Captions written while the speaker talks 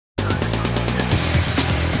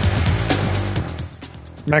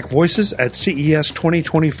MacVoices at CES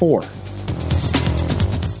 2024.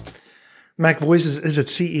 MacVoices is at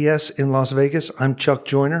CES in Las Vegas. I'm Chuck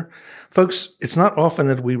Joyner. Folks, it's not often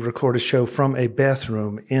that we record a show from a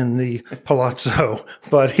bathroom in the Palazzo,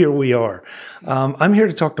 but here we are. I'm here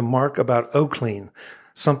to talk to Mark about Oclean,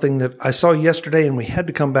 something that I saw yesterday, and we had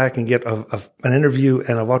to come back and get an interview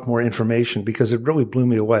and a lot more information because it really blew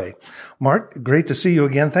me away. Mark, great to see you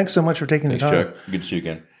again. Thanks so much for taking the time. Thanks, Chuck. Good to see you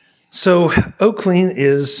again. So Oclean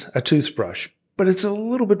is a toothbrush, but it's a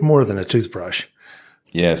little bit more than a toothbrush.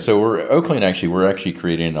 Yeah, so we're actually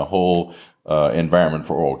creating a whole environment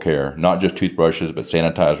for oral care, not just toothbrushes, but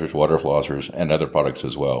sanitizers, water flossers, and other products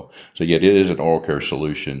as well. So yet it is an oral care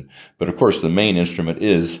solution. But of course, the main instrument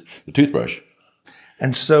is the toothbrush.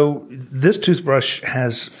 And so this toothbrush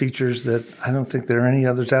has features that I don't think there are any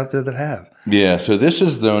others out there that have. Yeah, so this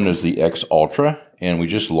is known as the X Ultra, and we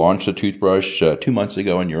just launched the toothbrush 2 months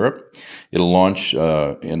ago in Europe. It'll launch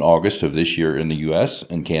in August of this year in the U.S.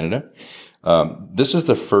 and Canada. This is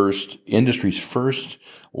the industry's first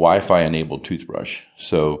Wi-Fi enabled toothbrush.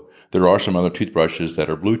 So there are some other toothbrushes that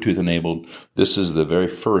are Bluetooth enabled. This is the very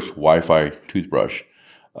first Wi-Fi toothbrush.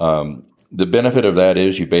 The benefit of that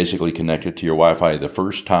is you basically connect it to your Wi-Fi the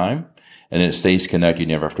first time, and it stays connected. You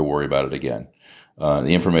never have to worry about it again.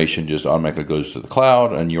 The information just automatically goes to the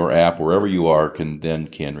cloud, and your app, wherever you are, can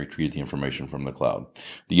retrieve the information from the cloud.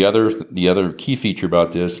 The other key feature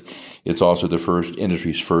about this, it's also the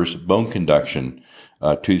industry's first bone conduction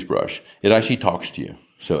toothbrush. It actually talks to you.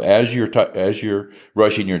 So as you're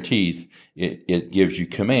brushing your teeth, it gives you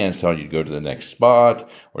commands telling you to go to the next spot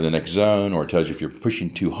or the next zone, or it tells you if you're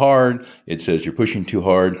pushing too hard. It says you're pushing too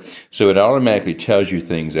hard. So it automatically tells you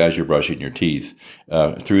things as you're brushing your teeth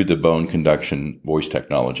through the bone conduction voice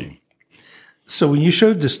technology. So when you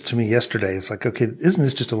showed this to me yesterday, it's like, okay, isn't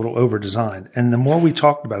this just a little over-designed? And the more we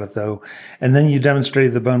talked about it, though, and then you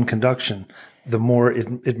demonstrated the bone conduction, the more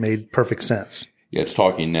it made perfect sense. Yeah, it's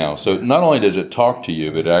talking now. So not only does it talk to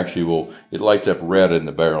you, but it lights up red in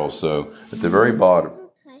the barrel. So at the very bottom.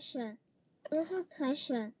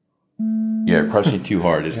 Yeah, pressing too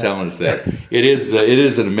hard. It's telling us that. It is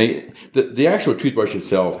an amazing, the actual toothbrush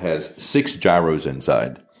itself has 6 gyros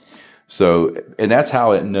inside. So, and that's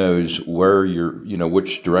how it knows where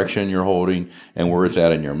which direction you're holding and where it's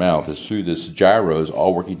at in your mouth. It's through this gyros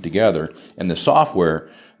all working together, and the software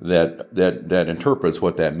that interprets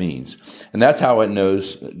what that means. And that's how it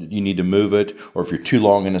knows you need to move it, or if you're too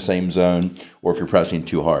long in the same zone, or if you're pressing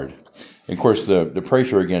too hard. And of course, the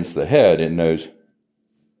pressure against the head, it knows.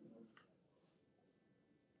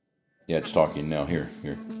 Yeah, it's talking now. Here.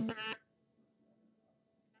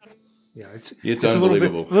 Yeah, it's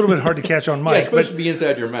unbelievable. A little bit hard to catch on mic. Yeah, it's supposed to be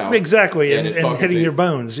inside your mouth. Exactly, and hitting your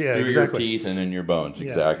bones. Yeah, through exactly. your teeth and in your bones. Yeah.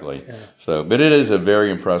 Exactly. Yeah. So, but it is a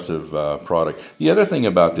very impressive product. The other thing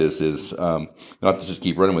about this is, not to just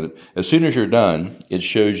keep running with it, as soon as you're done, it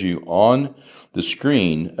shows you on the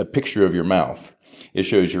screen a picture of your mouth. It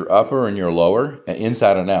shows your upper and your lower,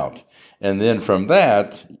 inside and out. And then from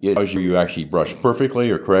that, it shows you actually brushed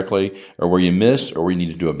perfectly or correctly, or where you missed, or where you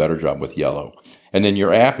need to do a better job with yellow. And then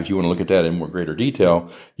your app, if you want to look at that in more greater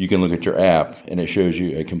detail, you can look at your app, and it shows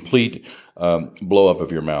you a complete blow-up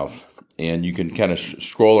of your mouth. And you can kind of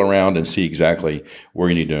scroll around and see exactly where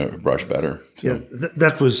you need to brush better. So. Yeah,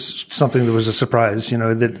 that was something that was a surprise,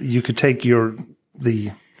 that you could take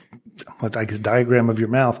diagram of your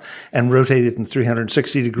mouth and rotate it in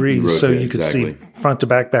 360 degrees so you could see front to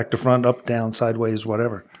back to front, up, down, sideways,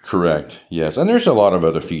 whatever. Correct. Yes. And there's a lot of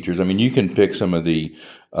other features. I mean, you can pick some of the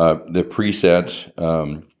preset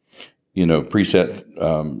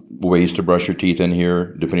ways to brush your teeth in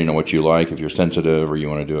here, depending on what you like. If you're sensitive or you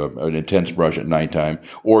want to do an intense brush at nighttime,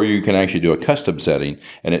 or you can actually do a custom setting,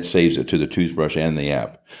 and it saves it to the toothbrush and the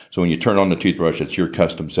app. So when you turn on the toothbrush, it's your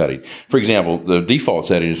custom setting. For example, the default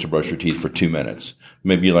setting is to brush your teeth for 2 minutes.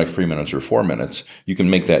 Maybe you like 3 minutes or 4 minutes. You can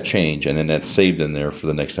make that change, and then that's saved in there for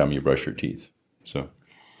the next time you brush your teeth. So.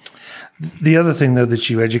 The other thing, though,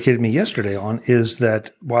 that you educated me yesterday on is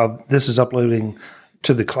that while this is uploading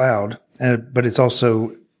to the cloud, but it's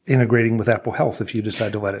also integrating with Apple Health if you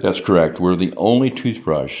decide to let it. That's correct. We're the only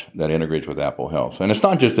toothbrush that integrates with Apple Health. And it's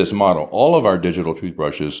not just this model. All of our digital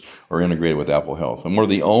toothbrushes are integrated with Apple Health. And we're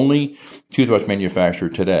the only toothbrush manufacturer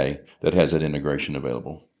today that has that integration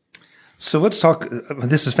available. So let's talk.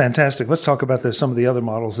 This is fantastic. Let's talk about some of the other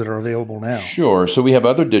models that are available now. Sure. So we have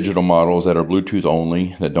other digital models that are Bluetooth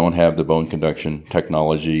only, that don't have the bone conduction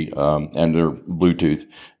technology, and they're Bluetooth.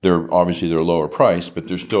 They're lower price, but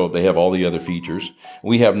they have all the other features.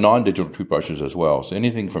 We have non-digital toothbrushes as well. So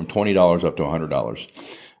anything from $20 up to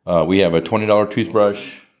 $100. We have a $20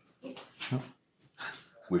 toothbrush.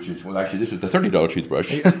 which is, well, actually, this is the $30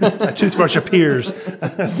 toothbrush. A toothbrush appears.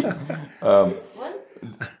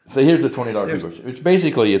 So here's the $20 toothbrush.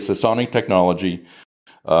 It's the Sonic technology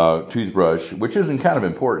toothbrush, which isn't kind of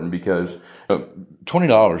important because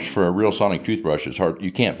 $20 for a real Sonic toothbrush is hard.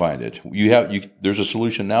 You can't find it. There's a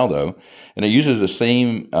solution now though, and it uses the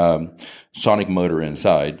same Sonic motor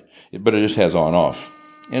inside, but it just has on off,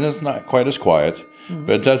 and it's not quite as quiet,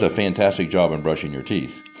 but it does a fantastic job in brushing your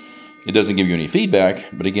teeth. It doesn't give you any feedback,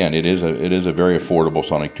 but again, it is a very affordable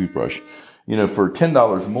Sonic toothbrush. For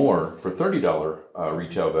 $10 more, for $30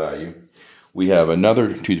 retail value, we have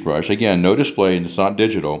another toothbrush. Again, no display, and it's not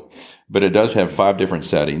digital, but it does have 5 different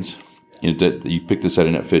settings. You pick the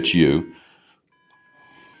setting that fits you.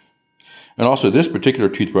 And also, this particular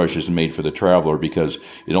toothbrush is made for the traveler because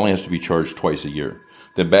it only has to be charged twice a year.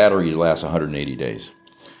 The battery lasts 180 days.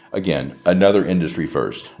 Again, another industry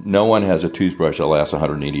first. No one has a toothbrush that lasts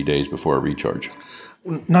 180 days before a recharge.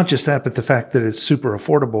 Not just that, but the fact that it's super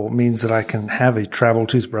affordable means that I can have a travel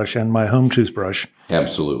toothbrush and my home toothbrush.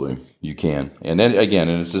 Absolutely, you can. And then again,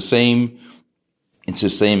 it's the same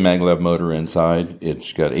maglev motor inside.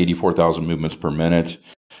 It's got 84,000 movements per minute,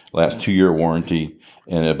 lasts 2-year warranty,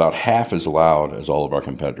 and about half as loud as all of our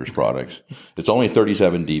competitors' products. It's only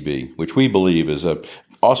 37 dB, which we believe is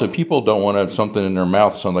also, people don't want something in their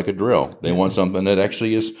mouth sound like a drill. They want something that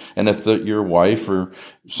actually is, and if your wife or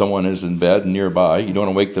someone is in bed nearby, you don't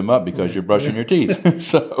want to wake them up because you're brushing your teeth.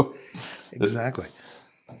 So, exactly.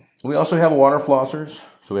 We also have water flossers.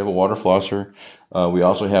 So we have a water flosser. We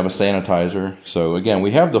also have a sanitizer. So again,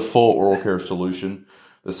 we have the full oral care solution.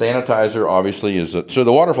 The sanitizer obviously so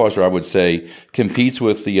the water flosser, I would say, competes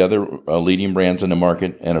with the other leading brands in the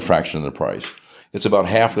market at a fraction of the price. It's about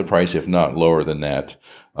half the price, if not lower than that,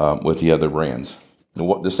 with the other brands. The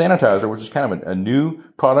sanitizer, which is kind of a new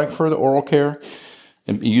product for the oral care,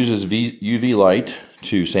 it uses UV light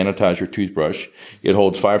to sanitize your toothbrush. It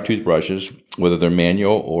holds 5 toothbrushes, whether they're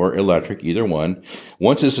manual or electric, either one.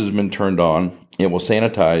 Once this has been turned on, it will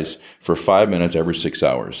sanitize for 5 minutes every 6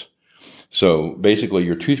 hours. So basically,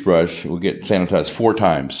 your toothbrush will get sanitized 4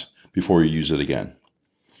 times before you use it again.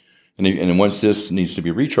 And once this needs to be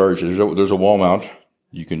recharged, there's a wall mount.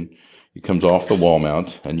 It comes off the wall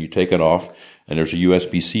mount, and you take it off, and there's a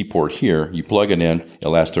USB-C port here. You plug it in. It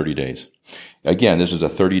lasts 30 days. Again, this is a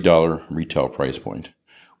 $30 retail price point,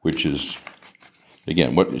 which is,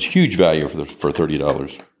 again, what is huge value for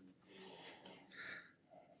 $30.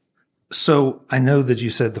 So I know that you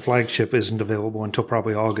said the flagship isn't available until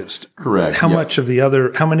probably August. Correct. How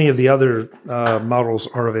many of the other models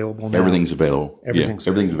are available now? Everything's available. Everything's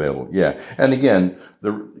available. Yeah. And again,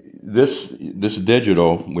 this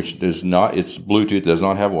digital, which does not, it's Bluetooth, does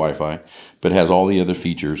not have Wi-Fi, but has all the other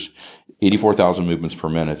features, 84,000 movements per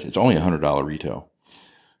minute. It's only $100 retail.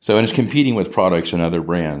 So, and it's competing with products and other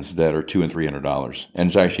brands that are $200 and $300, and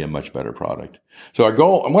it's actually a much better product. So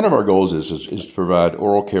one of our goals is to provide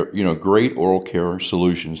oral care, great oral care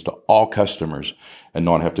solutions to all customers and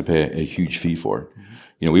not have to pay a huge fee for it.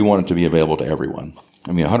 Mm-hmm. We want it to be available to everyone.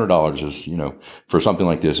 I mean, $100 is, for something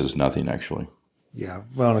like this is nothing actually. Yeah.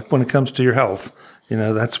 Well, when it comes to your health,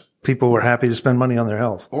 that's people are happy to spend money on their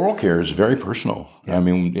health. Oral care is very personal. Yeah. I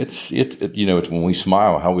mean, it's when we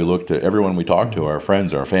smile, how we look to everyone we talk to, our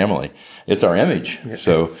friends, our family, it's our image. Yeah.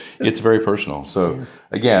 So it's very personal. So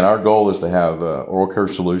again, our goal is to have an oral care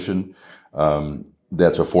solution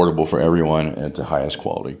that's affordable for everyone and at the highest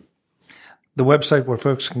quality. The website where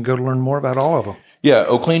folks can go to learn more about all of them. Yeah,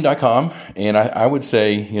 Oclean.com. And I would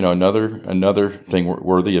say, another thing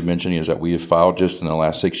worthy of mentioning is that we have filed just in the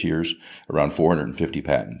last 6 years around 450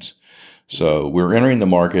 patents. So we're entering the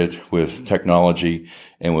market with technology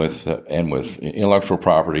and with intellectual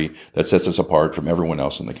property that sets us apart from everyone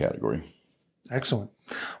else in the category. Excellent.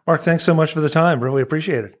 Mark, thanks so much for the time. Really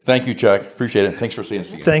appreciate it. Thank you, Chuck. Appreciate it. Thanks for seeing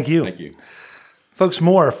us again. Thank you. Thank you. Folks,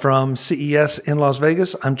 more from CES in Las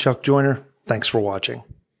Vegas. I'm Chuck Joyner. Thanks for watching.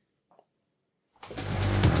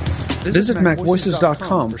 Visit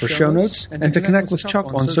MacVoices.com for show notes and to connect with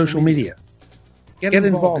Chuck on social media. Get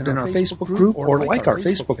involved in our Facebook group or like our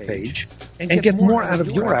Facebook page and get more out of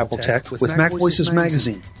your Apple tech with MacVoices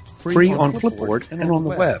Magazine, free on Flipboard and on the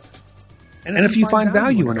web. And if you find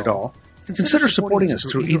value in it all, consider supporting us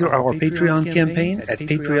through either our Patreon campaign at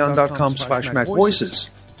patreon.com/MacVoices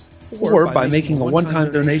or by making a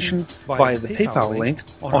one-time donation via the PayPal link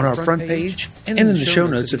on our front page and in the show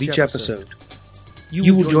notes of each episode.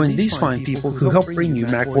 You will join these fine people who help bring you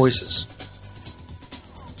MacVoices.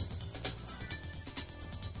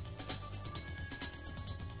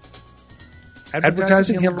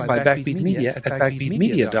 Advertising handled by Backbeat Media at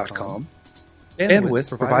backbeatmedia.com.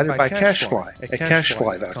 Bandwidth provided by CashFly at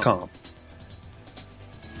cashfly.com.